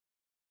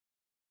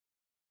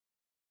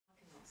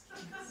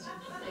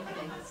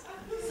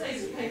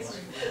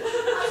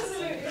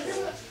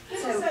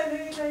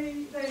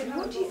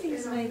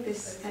made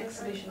this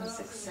exhibition a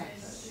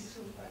success?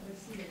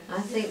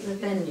 I think the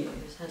venue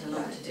has had a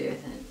lot to do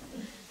with it,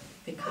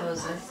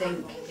 because I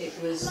think it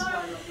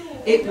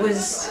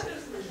was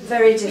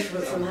very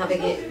different from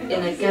having it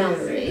in a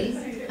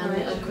gallery,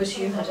 and of course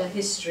you had a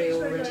history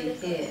already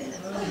here.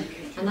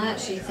 And I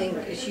actually think,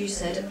 as you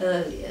said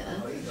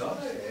earlier,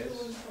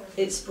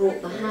 it's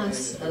brought the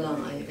house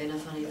alive in a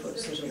funny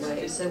sort of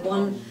way. So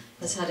one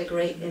has had a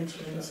great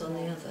influence on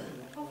the other,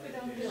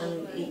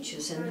 and each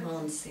has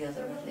enhanced the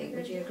other, I think.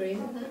 Would you agree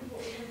with that?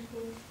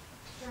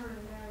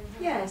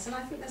 Yes, and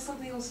I think there's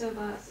something also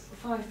about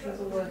 5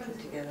 people working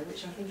together,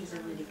 which I think is a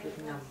really good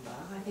number.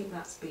 I think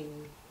that's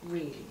been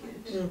really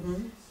good.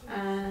 Mm-hmm.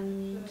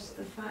 And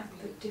the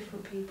fact that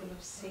different people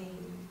have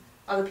seen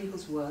other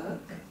people's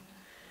work,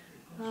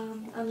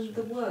 and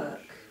the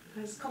work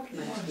has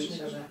complemented each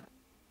other.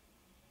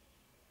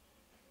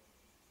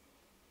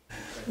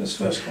 This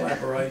first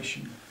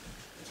collaboration,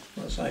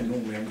 let's say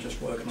normally I'm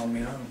just working on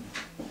my own.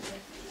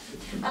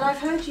 And I've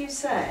heard you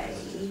say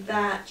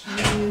that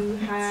you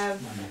have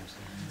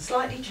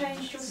slightly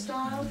changed your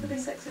style for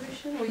this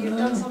exhibition, or you've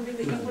done something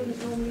that you wouldn't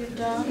normally have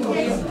done, or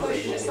you've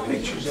pushed something.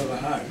 Pictures of the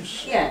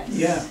house. Yes.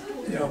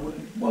 Yeah.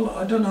 Well,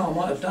 I don't know, I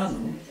might have done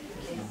them,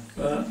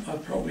 but I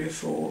probably have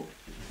thought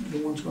no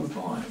one's going to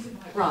buy them.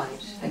 Right,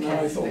 And okay.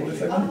 then I thought, well, if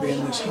they're going to be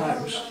in this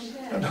house,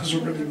 that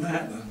doesn't really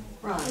matter.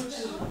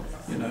 Right.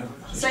 You know,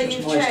 it's So just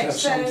you've nice checked,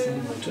 to have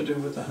something to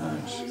do with the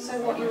house. So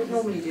what you would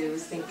normally do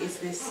is think, is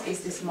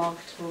this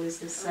marketable, is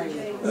this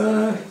saleable?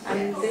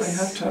 And They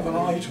have to have an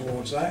eye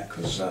towards that,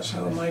 because that's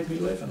how they made me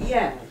living.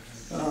 Yeah.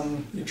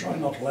 You try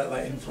not to let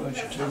that influence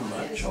you too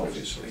much,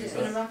 obviously,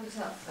 but,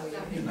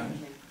 you know.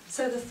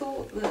 So the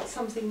thought that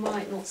something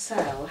might not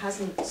sell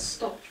hasn't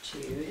stopped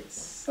you,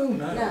 it's... Oh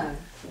no. No.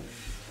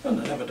 And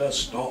it never does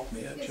stop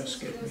me, it just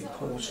gives me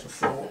pause for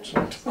thought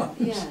sometimes.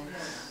 Yes.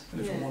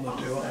 And if I want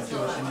to do it, I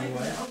do it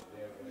anyway.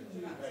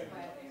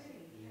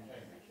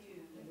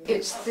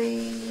 It's the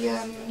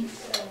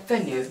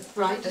venue,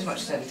 Right. as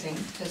much as anything,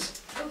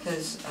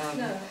 has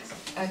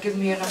given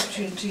me an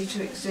opportunity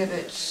to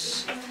exhibit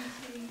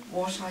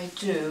what I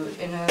do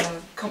in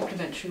a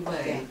complementary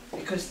way,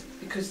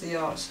 because the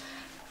arts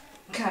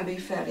can be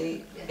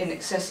fairly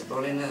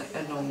inaccessible in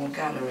a normal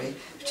gallery,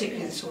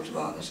 particularly the sort of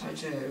art that I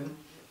do.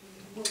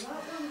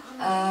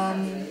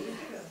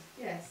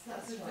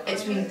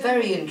 It's been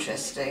very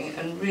interesting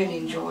and really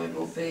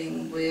enjoyable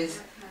being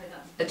with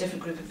a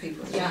different group of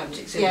people that I haven't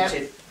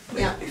exhibited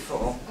with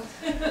before.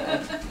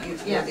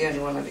 You're the only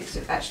one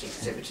I've actually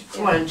exhibited.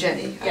 Well, and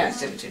Jenny I've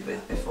exhibited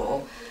with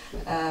before,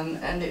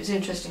 and it was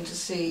interesting to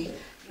see,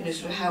 you know,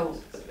 sort of how,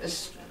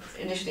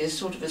 initially as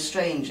sort of as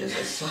strangers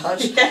as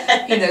such,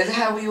 you know,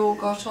 how we all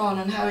got on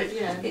and how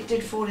it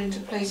did fall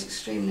into place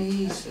extremely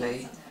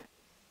easily.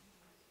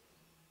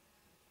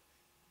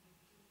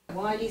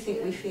 Why do you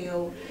think we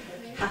feel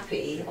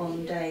happy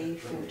on day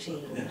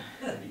 14?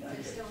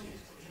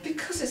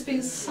 Because it's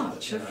been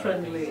such a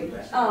friendly,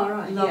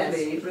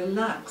 lovely,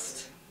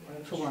 relaxed,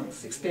 for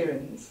once,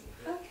 experience.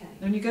 Okay.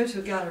 When you go to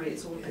a gallery,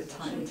 it's all a bit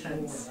time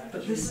intense,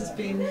 but this has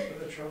been,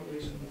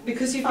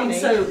 because you've Funny.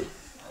 been so,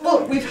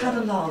 well, we've had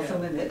a laugh a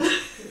minute.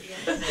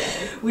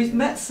 We've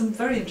met some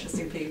very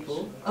interesting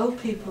people, old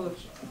people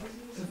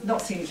who've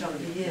not seen each other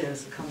for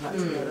years have come back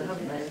together,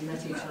 haven't they, and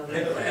met each other.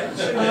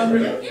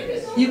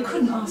 You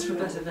couldn't ask for a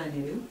better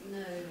venue.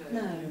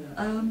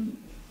 No.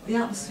 The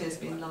atmosphere's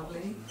been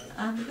lovely,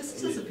 and the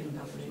visitors have been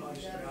lovely.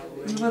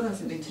 And the weather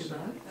hasn't been too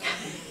bad.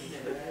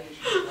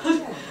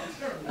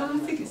 And I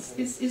think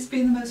it's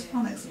been the most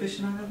fun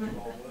exhibition I've ever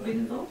been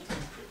involved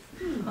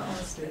in, quite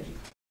honestly.